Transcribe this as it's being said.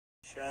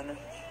invitation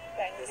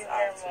Thank this you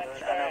very afternoon.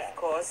 much. And of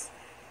course,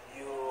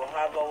 you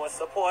have our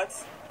support.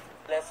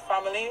 Bless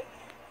family.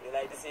 We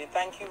like to say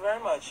thank you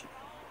very much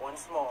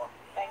once more.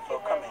 Thank for you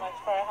very coming. much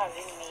for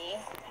having me.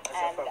 That's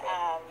And no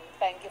problem.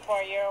 thank you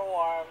for your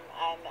warm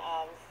and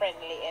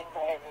friendly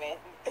environment.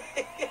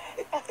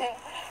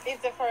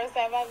 It's the first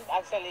time I'm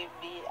actually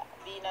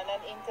being on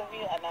an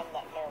interview and I'm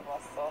not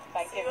nervous. So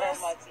thank you very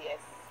much. Yes.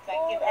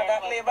 Thank you very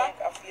much. Back.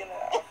 I feel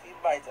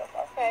bite up.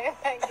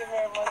 Thank you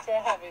very much for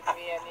having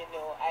me, and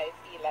I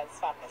feel as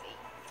family.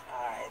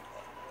 Alright,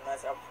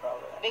 that's a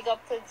problem. Big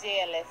up to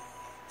JLS.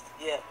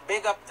 Yeah,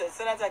 big up to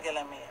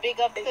Big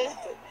up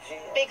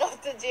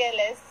to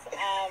JLS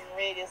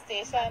radio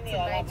station. You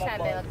all have a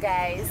channel,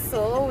 guys.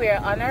 So we're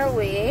on our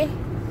way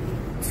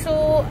to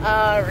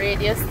a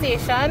radio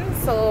station.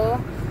 So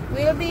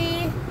we'll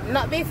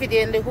not be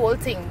videoing the whole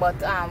thing, but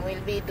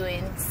we'll be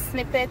doing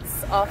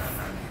snippets of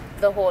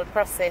the whole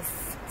process.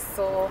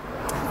 So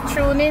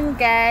tune in,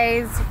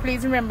 guys.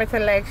 Please remember to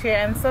like,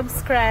 share and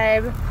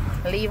subscribe.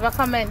 Leave a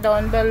comment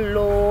down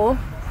below,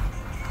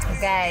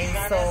 guys.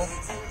 So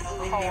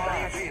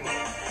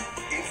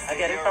I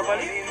get it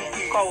properly?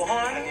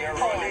 Cowan.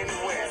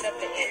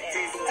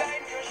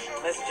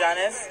 Miss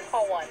Janice.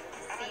 Cowan.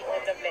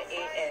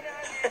 C-O-W-A-N.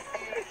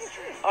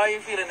 How are you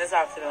feeling this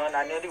afternoon?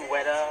 I know the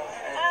weather.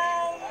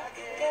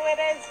 The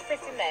weather is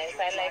pretty nice.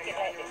 I like it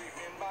like this.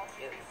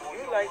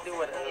 You like the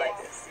weather like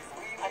this?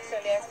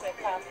 Actually, I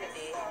slept half the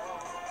day.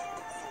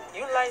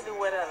 You like the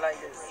weather like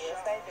this?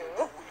 Yes, I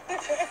do.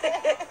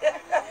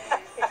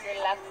 It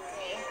relaxes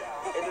me.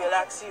 It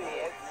relaxes you?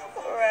 Yes.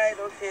 Alright,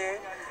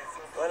 okay.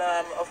 Well,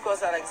 of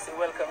course, I'd like to say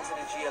welcome to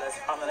the GLS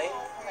family.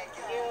 Thank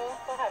you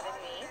for having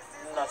me.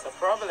 Not a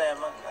problem.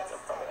 Not a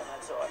problem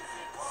at all.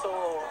 So,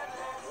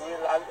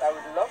 I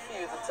would love for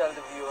you to tell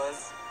the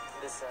viewers,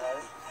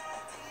 listeners,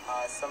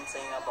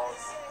 something about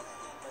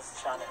Miss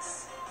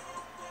Janice.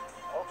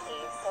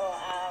 Okay, so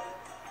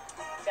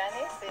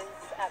Janice is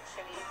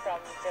actually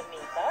from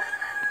Jamaica.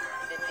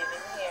 Been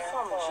living here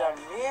From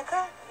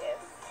Jamaica?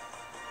 Yes.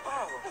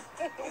 Wow.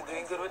 You're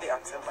doing good with the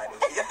accent, by the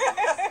way.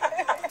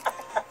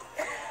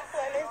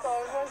 Well, it's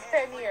almost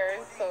 10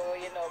 years, so,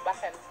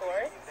 back and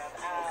forth.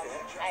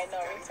 I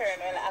know return,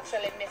 well, I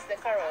actually missed the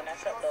corona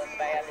shutdown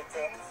by a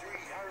little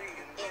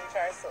inch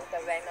or so,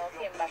 because I know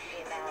came back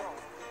in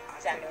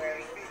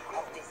January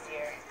of this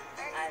year.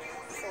 And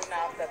soon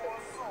after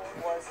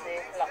was the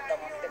lockdown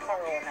of the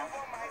corona.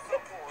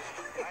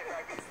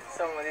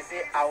 Somebody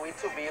say, are we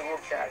Tobago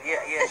child?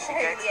 Yeah, she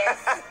gets.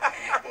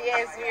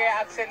 Yes, we're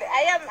actually.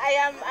 I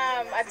am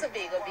a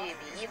Tobago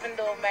baby, even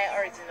though my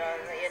original,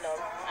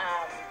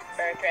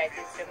 birthright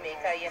is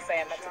Jamaica. Yes,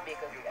 I am a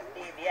Tobago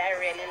baby. I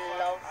really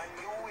love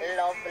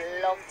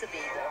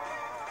Tobago.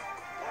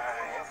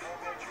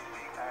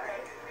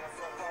 Alright.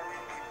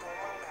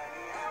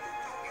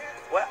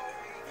 Well,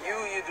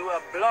 you do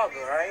a blog,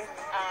 right?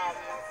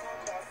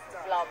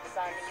 Vlogs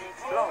on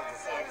YouTube.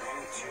 Vlogs yes. on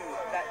YouTube.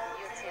 That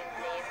YouTube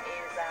name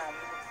is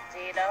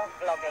Jada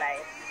Vlog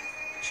Life.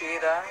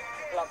 Jada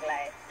Vlog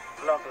Life.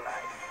 Vlog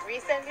Life.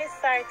 Recently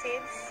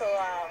started, so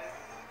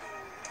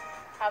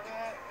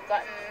haven't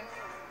gotten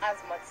as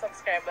much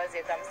subscribers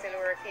yet. I'm still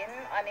working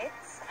on it,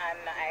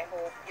 and I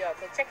hope you all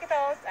could check it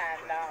out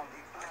and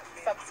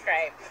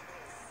subscribe.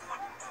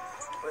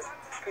 But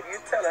could you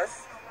tell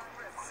us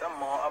some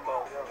more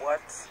about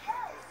what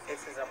it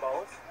is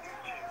about?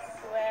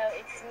 Well,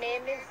 it's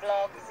mainly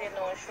vlogs,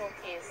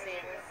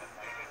 showcasing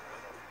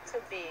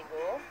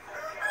Tobago,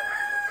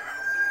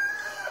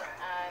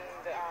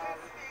 and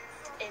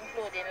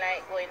including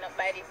like going up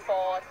by the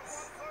fort,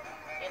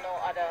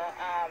 other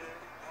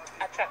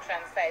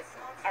attraction sites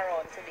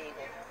around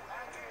Tobago.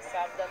 So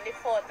I've done the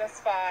fort thus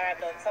far, I've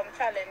done some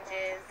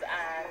challenges,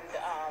 and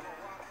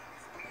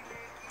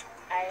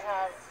I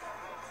have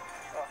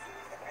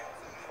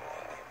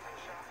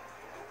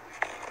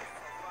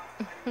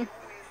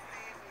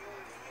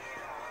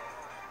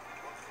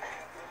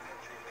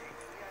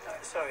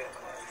Sorry.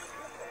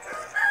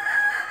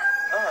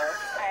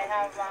 I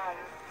have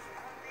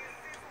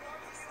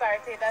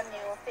started a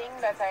new thing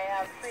that I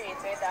have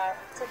created,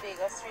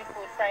 Tobago Street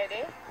Food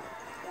Friday,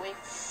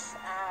 which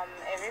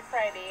every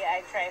Friday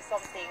I try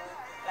something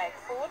like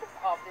food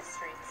off the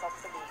streets of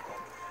Tobago.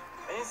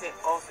 When you say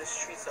off the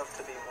streets of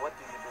Tobago, what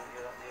do you do?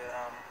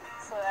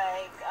 So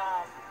like,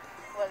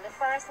 well, the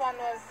first one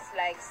was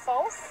like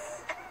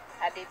sauce.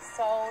 I did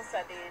sauce,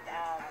 I did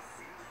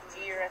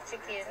Jira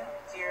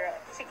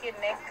chicken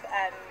neck,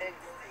 and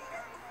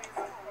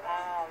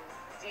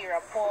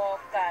Jira pork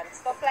and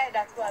stuff like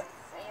that. Was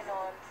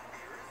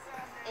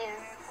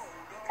is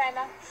kind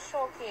of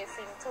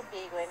showcasing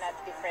Tobago in a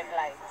different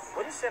light.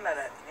 What do you say like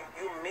that?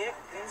 You make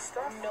this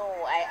stuff? No,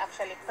 I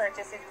actually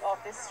purchase it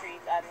off the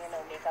street and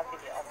make a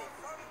video of it.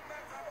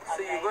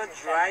 So you go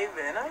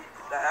driving?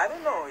 I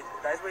don't know.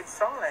 That's what it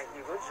sounds like.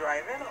 You go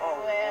driving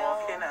or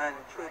walking and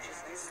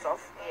purchase this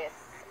stuff? Yes.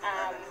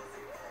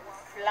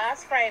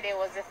 Last Friday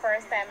was the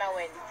first time I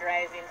went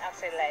driving,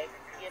 actually,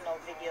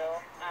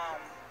 video.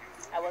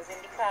 I was in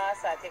the car,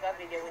 so I take a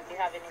video. We'll be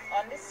having it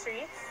on the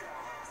streets.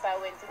 So I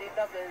went to the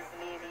Doubles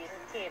lady in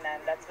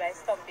Canaan, that's by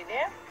Stumpy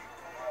there.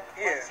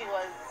 Yeah. But she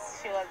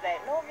was like,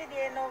 no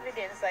video, no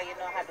video. So, you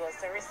know, had was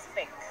to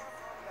respect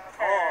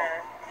her. Oh.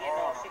 You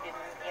know, she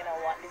didn't, you know,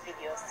 want the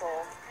video. So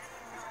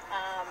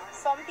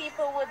some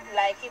people would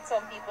like it,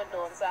 some people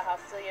don't. So I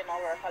have to, you know,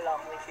 work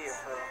along with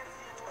Careful.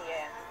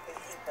 Yeah,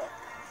 with people.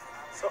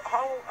 So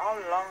how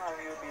long have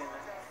you been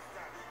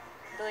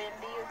Doing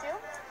the YouTube?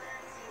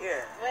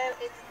 Yeah. Well,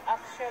 it's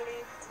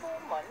actually 2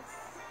 months,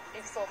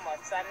 if so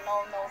much, and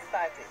now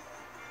started.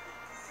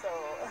 So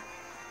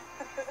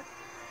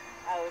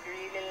I would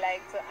really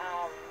like to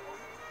have,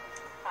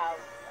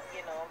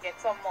 you know,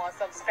 get some more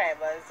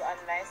subscribers on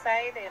my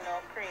side, you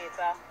know, create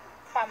a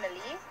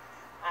family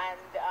and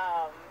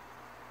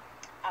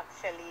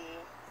actually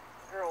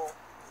grow.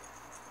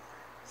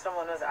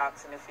 Someone was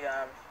asking if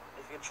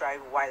you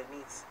tried wild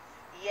meats.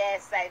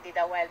 Yes, I did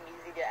a wild meat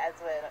video as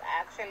well.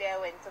 Actually, I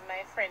went to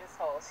my friend's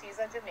house. She's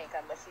a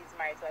Jamaican, but she's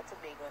married to a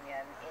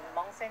Tobagonian in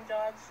Mount St.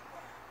 George,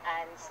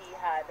 and she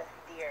had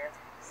deer.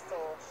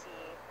 So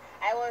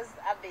I was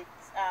a bit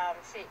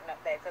shaken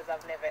up there because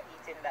I've never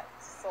eaten that.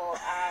 So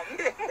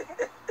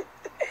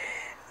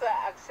so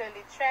I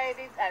actually tried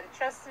it, and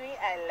trust me,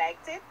 I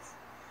liked it,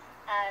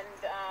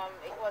 and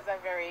it was a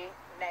very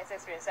nice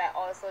experience. I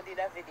also did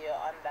a video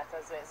on that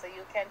as well, so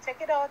you can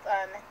check it out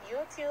on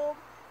YouTube,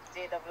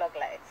 Jada Vlog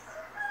Life.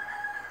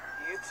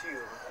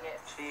 YouTube. Yes.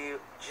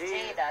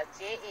 Jada.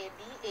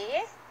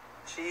 Jada.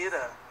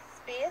 Jada.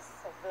 Space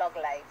Vlog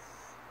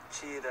Life.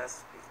 Jada.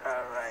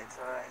 Alright.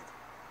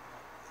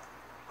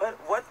 But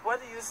what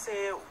do you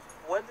say?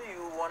 What do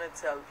you want to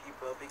tell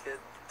people? Because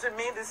to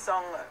me, this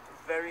song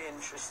very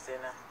interesting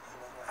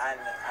and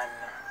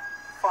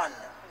fun.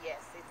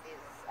 Yes, it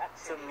is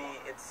To actually. me,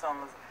 it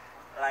sounds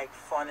like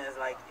fun is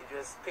like you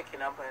just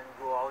picking up and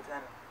go out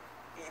and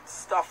eat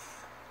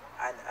stuff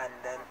and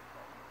then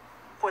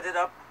put it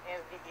up. Yeah,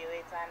 video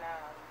it and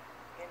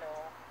you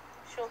know,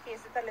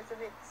 showcase it a little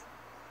bit.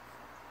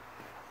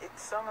 It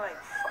sounds like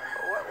fun.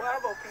 But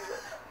what about people?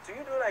 Do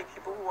you do like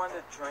people who want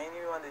to join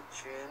you on the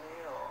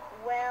journey or?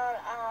 Well,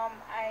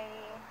 I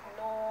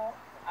know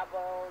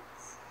about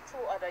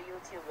 2 other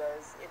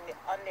YouTubers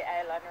on the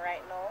island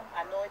right now.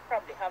 I know it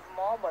probably have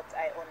more, but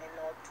I only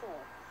know 2.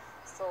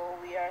 So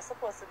we are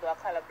supposed to do a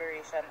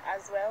collaboration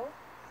as well,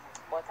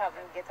 but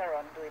haven't get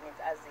around doing it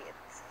as yet.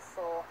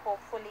 So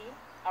hopefully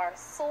or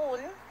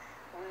soon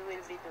we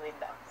will be doing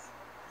that.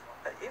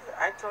 If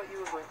I thought you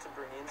were going to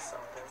bring in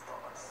something for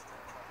us.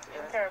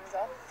 In terms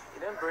of? You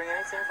didn't bring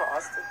anything for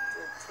us to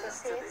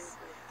taste today.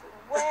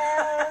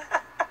 Well,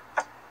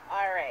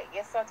 alright,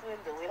 guess what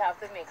we'll do? We'll have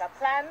to make a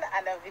plan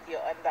and a video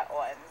on that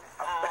one.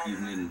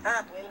 Evening.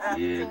 We'll have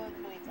to do it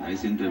on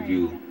Nice a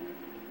interview. Friday.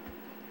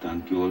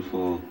 Thank you all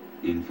for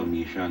the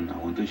information. I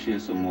want to share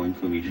some more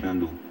information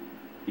though.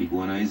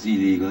 Iguana is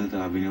illegal to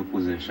have in your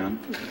possession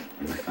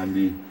and it can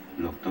be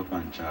locked up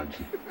and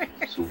charged.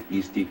 So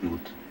please take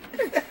note.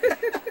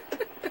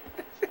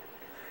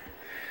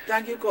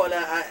 Thank you, caller.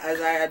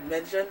 As I had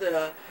mentioned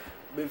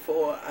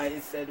before, I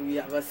said we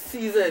have a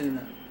season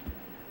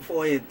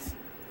for it.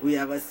 We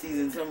have a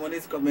season. Someone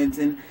is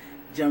commenting,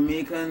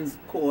 Jamaicans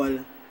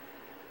call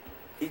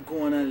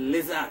iguana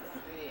lizard.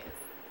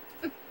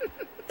 Yes.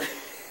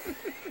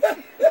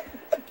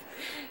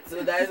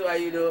 So that's why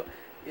you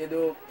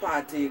do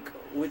partake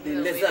with the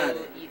No, lizard. we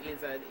don't eat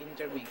lizard in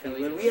Jamaica.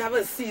 Okay, well, we have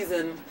a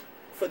season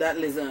for that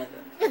lizard.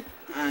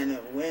 And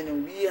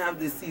when we have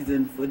the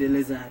season for the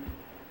lizard,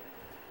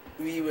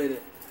 we will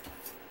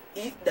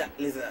eat that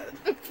lizard.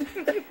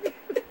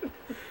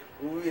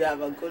 We will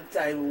have a good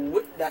time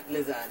with that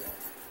lizard.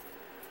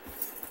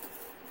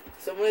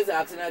 Someone is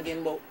asking again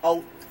about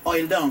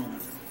oil down.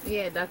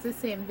 Yeah, that's the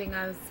same thing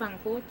as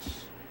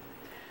Sancoach,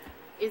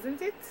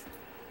 isn't it?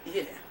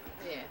 Yeah.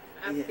 Yeah,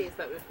 I've Yeah. tasted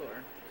that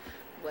before.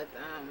 But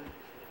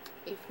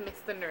if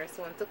Mr. Nurse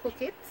wants to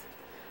cook it,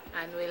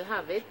 and we'll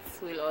have it,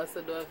 we'll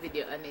also do a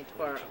video on it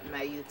for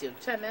my YouTube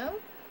channel,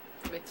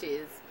 which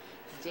is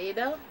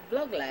Jada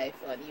Vlog Life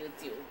on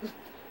YouTube.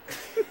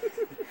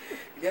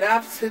 Good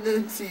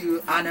afternoon to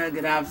you, Anna.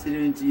 Good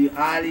afternoon to you,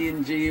 Ali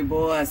and J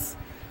Boss.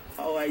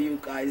 How are you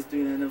guys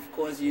doing? And of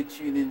course, you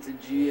tune into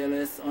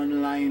GLS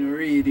Online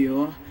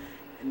Radio,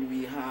 and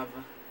we have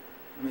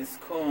Miss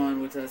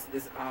Corn with us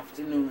this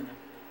afternoon.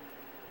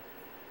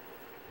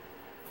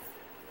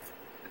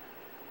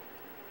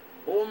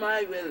 Oh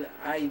my, well,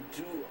 I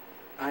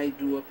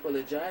do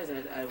apologize.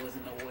 I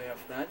wasn't aware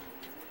of that.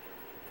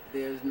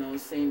 There's no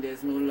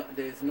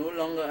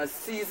longer a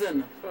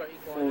season For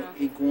for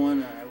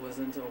iguana. I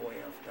wasn't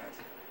aware of that.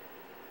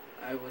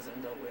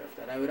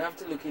 I would have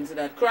to look into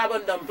that. Crab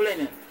and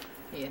dumpling.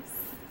 Yes,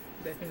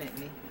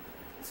 definitely.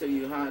 So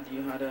you had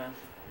a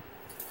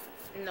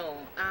No,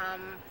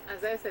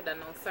 as I said, I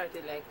now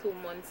started like 2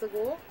 months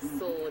ago,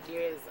 so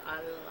there's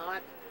a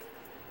lot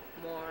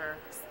more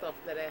stuff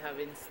that I have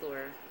in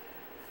store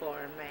for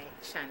my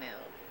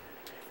channel.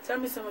 Tell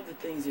me some of the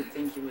things you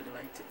think you would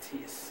like to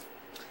taste.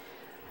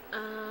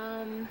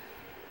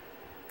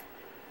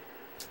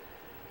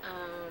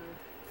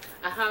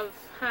 I have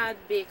had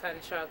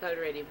bacon shark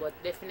already, but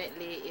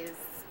definitely is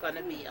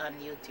gonna be on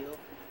YouTube.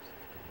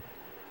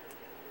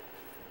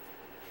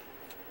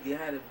 You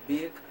had a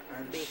bake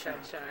and shark.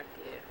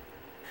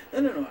 Yeah.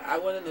 No. I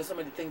want to know some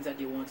of the things that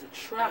you want to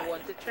try. I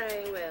want to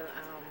try. Well,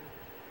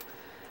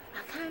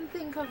 I can't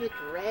think of it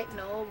right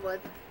now,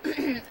 but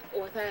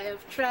what I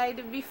have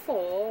tried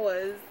before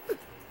was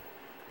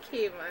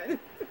Cayman.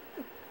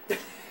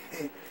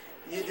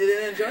 You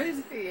didn't enjoy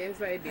it?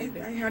 Yes, I did.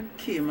 I had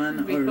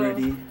Cayman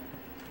already.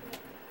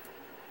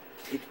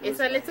 It's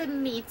a little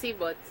meaty,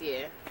 but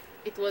yeah,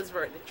 it was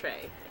worth the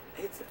try.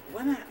 It's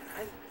when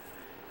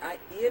I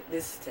ate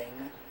this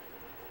thing,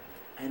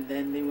 and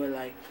then they were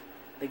like,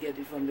 they get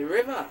it from the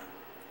river.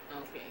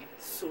 Okay.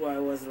 So I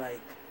was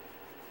like,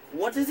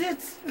 what is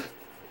it?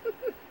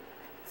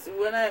 So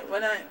when I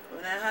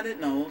had it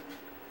now,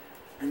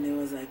 and they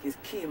was like, it's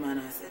Cayman.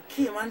 I said,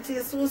 Cayman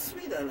tastes so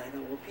sweet. I like,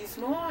 a piece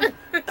more.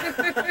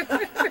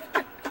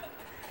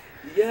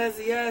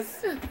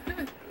 Yes.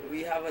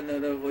 We have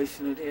another voice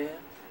note here.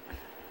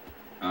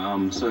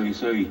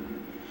 Sorry.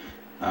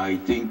 I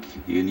think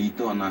you need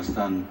to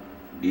understand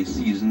this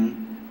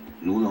season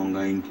no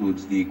longer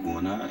includes the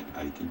iguana.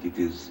 I think it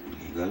is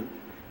illegal.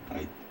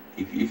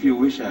 If you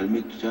wish, I'll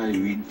try to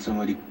read some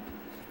of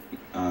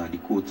the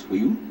quotes for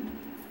you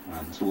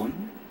and so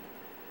on.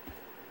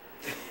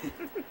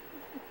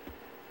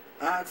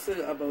 Ask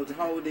her about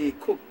how they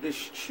cook the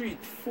street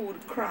food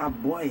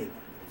crab boil.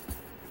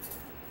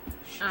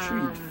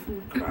 Street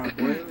food crab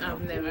boil.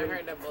 I've never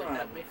heard about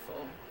that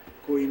before.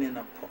 Going in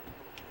a pot.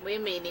 We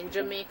mean in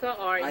Jamaica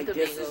or in Tobago?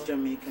 I guess it's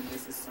Jamaican.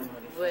 This is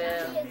somebody from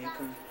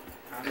Jamaica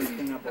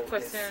asking about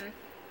question.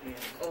 This.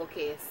 Yeah.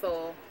 Okay,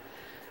 so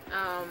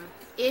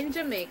in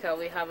Jamaica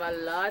we have a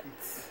lot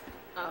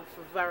of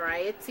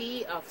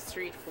variety of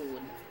street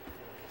food,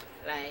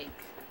 like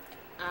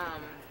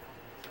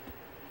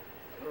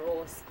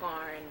roast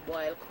corn,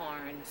 boiled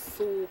corn,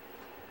 soup,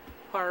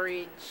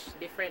 porridge,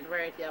 different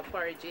variety of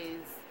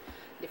porridges,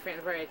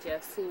 different variety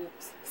of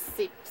soups,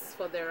 sips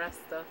for the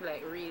Rasta,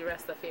 like real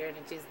Rastafarian,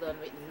 which is done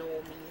with no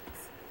meat.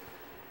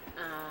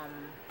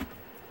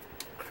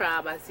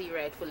 Crab, as you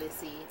rightfully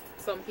see.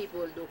 Some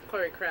people do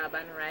curry crab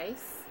and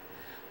rice,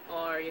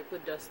 or you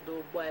could just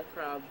do boiled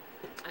crab,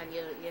 and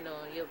you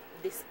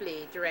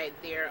display it right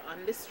there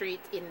on the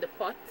street in the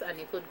pot, and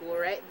you could go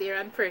right there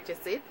and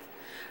purchase it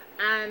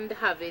and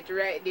have it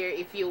right there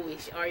if you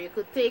wish, or you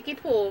could take it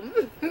home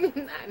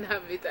and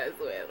have it as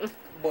well.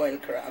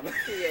 Boiled crab.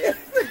 Yes.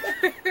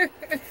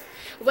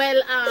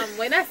 Well,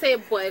 when I say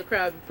boiled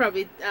crab,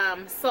 probably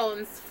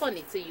sounds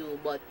funny to you,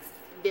 but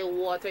the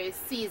water is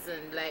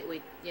seasoned like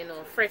with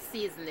fresh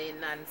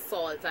seasoning and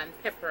salt and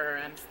pepper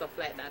and stuff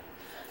like that.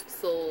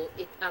 So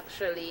it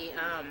actually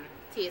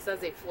tastes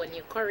as if when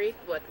you curry it,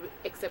 but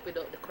except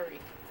without the curry.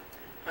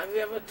 Have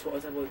you ever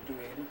thought about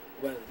doing,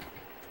 well,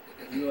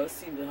 you all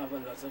seem to have a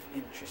lot of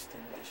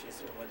interesting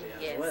dishes over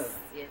there as well.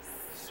 Yes.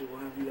 So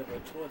have you ever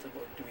thought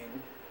about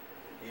doing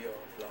your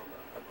vlog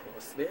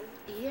across there?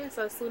 Yes,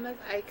 as soon as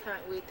I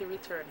can't wait to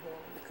return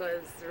home,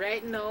 because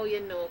right now,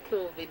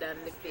 COVID and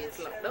the place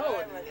locked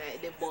down,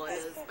 like the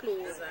borders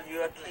closed and You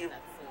stuff keep... like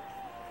that.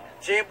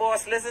 So.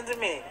 J-Boss, listen to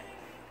me.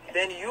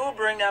 Then you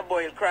bring that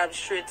boiled crab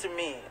straight to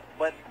me.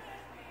 But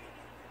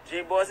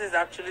J-Boss is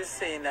actually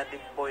saying that the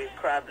boiled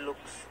crab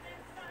looks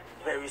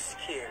very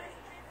scary.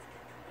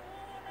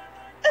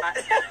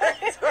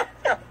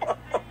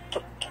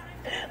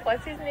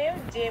 What's his name?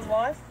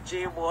 J-Boss?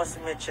 J-Boss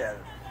Mitchell.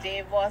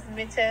 J-Boss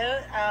Mitchell.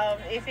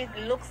 If it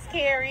looks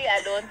scary,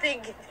 I don't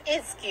think it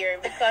is scary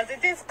because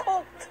it is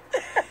cooked.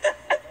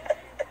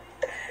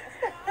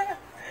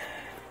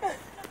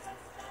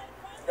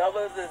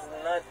 Doubles is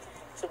not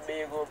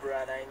Tobago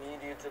brand. I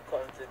need you to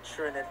come to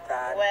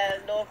Trinidad. Well,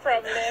 no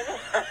problem.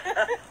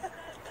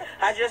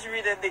 I just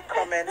read in the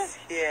comments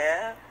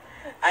here.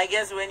 I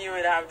guess when you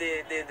would have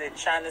the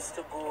chance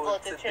to go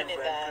to Trinidad,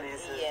 different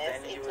places, yes,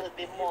 then it would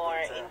be more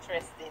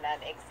interesting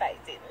and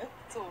exciting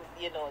to,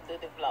 do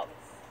the vlogs.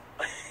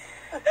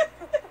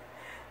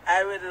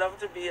 I would love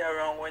to be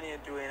around when you're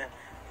doing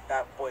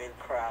that boiled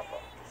crab.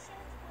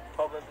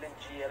 Probably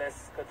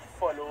GLS could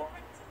follow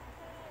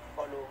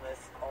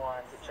Miss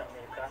on to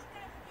Jamaica.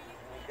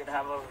 We could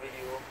have a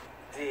video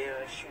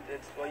there, shoot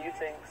it. What do you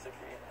think,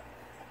 Sabrina?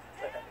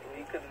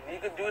 We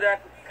could do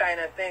that kind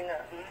of thing.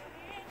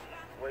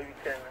 Where we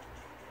can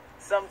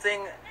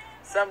something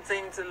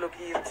to look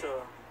into.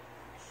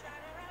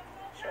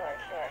 Sure.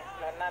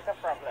 No, not a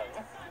problem.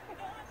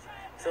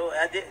 So,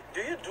 do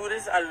you do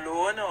this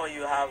alone or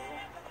you have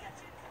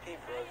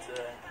people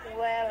to?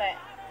 Well,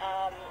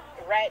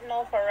 right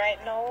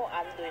now,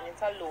 I'm doing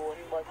it alone,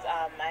 but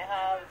I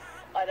have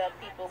other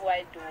people who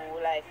I do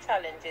like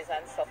challenges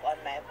and stuff on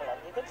my vlog.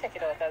 You can check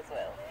it out as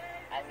well,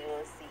 and you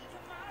will see.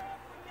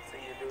 So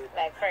you do it.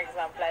 Like, for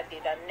example, I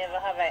did a Never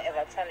Have I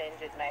Ever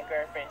challenge with my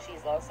girlfriend.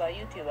 She's also a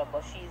YouTuber,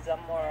 but she's a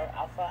more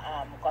of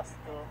a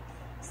gospel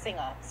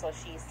singer. So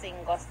she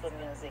sings gospel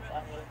music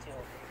on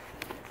YouTube.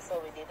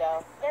 So we did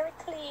a very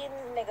clean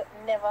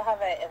Never Have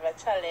I Ever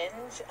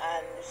challenge,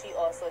 and she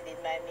also did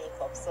my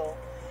makeup. So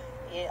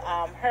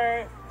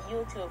her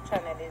YouTube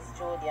channel is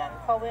Jodian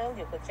Powell.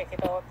 You could check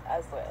it out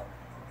as well.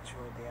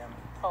 through them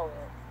Power.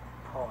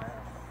 power.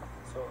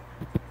 So,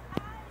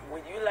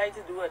 would you like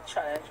to do a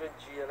challenge with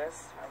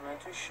GLS? I'm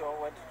not too sure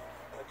what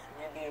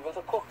we'll be able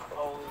to cook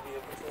or we'll be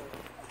able to.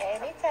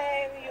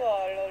 Anytime you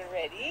all are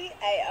ready,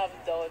 I am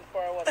down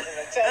for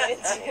whatever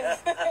challenge is.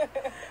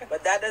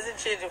 But that doesn't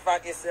change the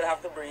fact you still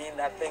have to bring in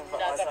that thing for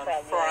Not us a on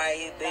problem.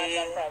 Friday.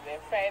 Not a problem.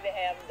 Friday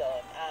I am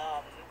done.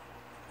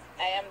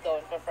 I am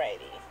done for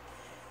Friday.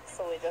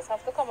 So we just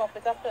have to come up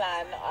with a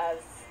plan as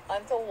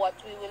onto what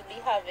we will be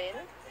having.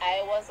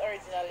 I was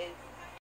originally